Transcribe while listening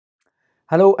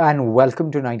Hello and welcome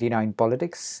to 99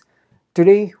 Politics.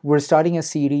 Today we're starting a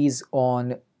series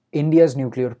on India's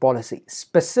nuclear policy,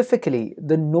 specifically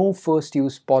the no first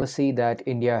use policy that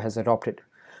India has adopted.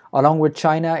 Along with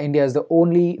China, India is the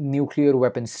only nuclear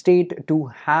weapon state to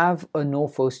have a no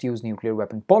first use nuclear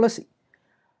weapon policy.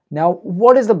 Now,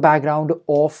 what is the background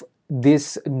of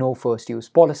this no first use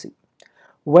policy?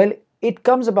 Well, it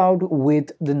comes about with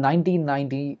the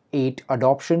 1998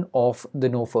 adoption of the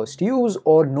no first use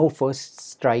or no first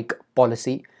strike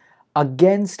policy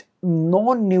against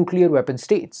non-nuclear weapon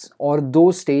states or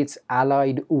those states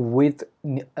allied with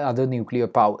other nuclear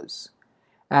powers.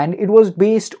 And it was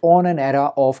based on an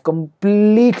era of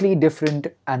completely different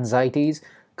anxieties,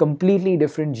 completely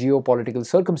different geopolitical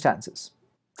circumstances.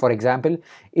 For example,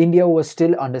 India was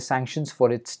still under sanctions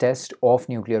for its test of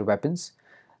nuclear weapons.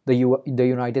 The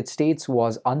United States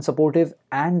was unsupportive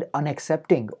and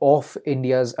unaccepting of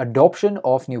India's adoption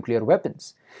of nuclear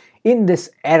weapons. In this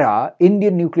era,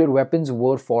 Indian nuclear weapons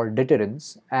were for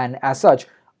deterrence, and as such,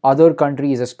 other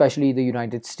countries, especially the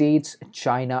United States,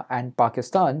 China, and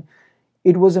Pakistan,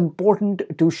 it was important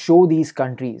to show these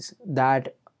countries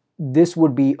that this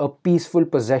would be a peaceful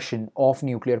possession of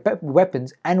nuclear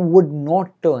weapons and would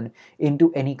not turn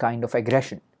into any kind of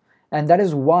aggression. And that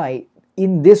is why,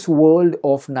 in this world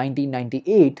of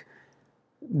 1998,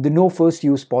 the no first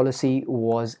use policy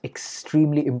was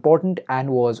extremely important and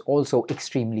was also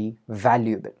extremely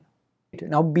valuable.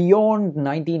 Now, beyond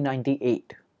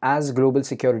 1998, as global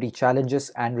security challenges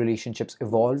and relationships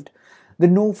evolved, the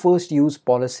no first use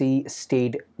policy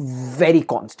stayed very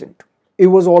constant. It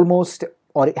was almost,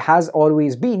 or it has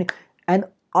always been, an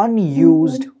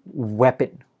unused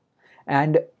weapon.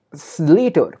 And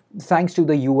later, thanks to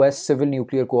the US Civil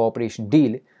Nuclear Cooperation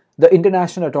Deal, the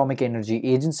International Atomic Energy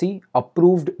Agency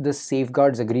approved the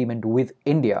Safeguards Agreement with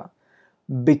India,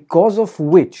 because of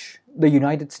which the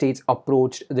United States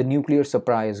approached the Nuclear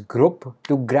Suppliers Group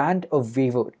to grant a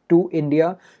waiver to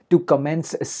India to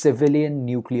commence civilian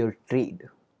nuclear trade.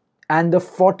 And the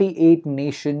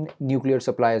 48-nation Nuclear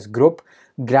Suppliers Group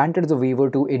granted the waiver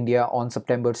to India on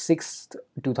September 6,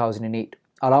 2008,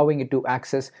 allowing it to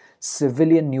access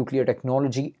civilian nuclear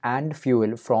technology and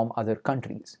fuel from other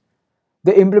countries.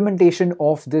 The implementation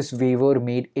of this waiver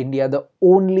made India the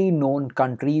only known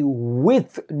country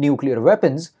with nuclear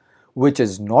weapons, which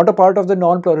is not a part of the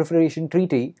non-proliferation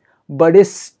treaty, but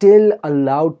is still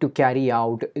allowed to carry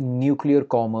out nuclear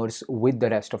commerce with the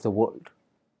rest of the world.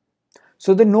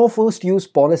 So the no first use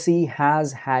policy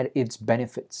has had its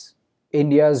benefits.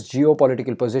 India's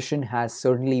geopolitical position has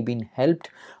certainly been helped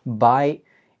by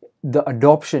the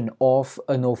adoption of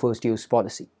a no first use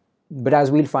policy. But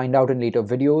as we'll find out in later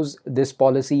videos, this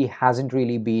policy hasn't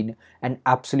really been an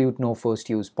absolute no first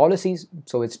use policy,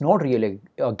 so it's not really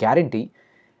a guarantee,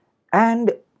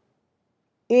 and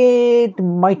it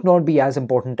might not be as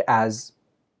important as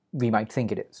we might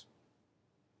think it is.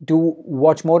 To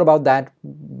watch more about that,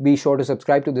 be sure to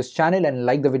subscribe to this channel and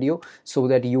like the video so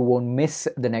that you won't miss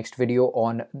the next video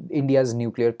on India's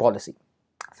nuclear policy.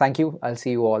 Thank you. I'll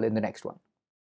see you all in the next one.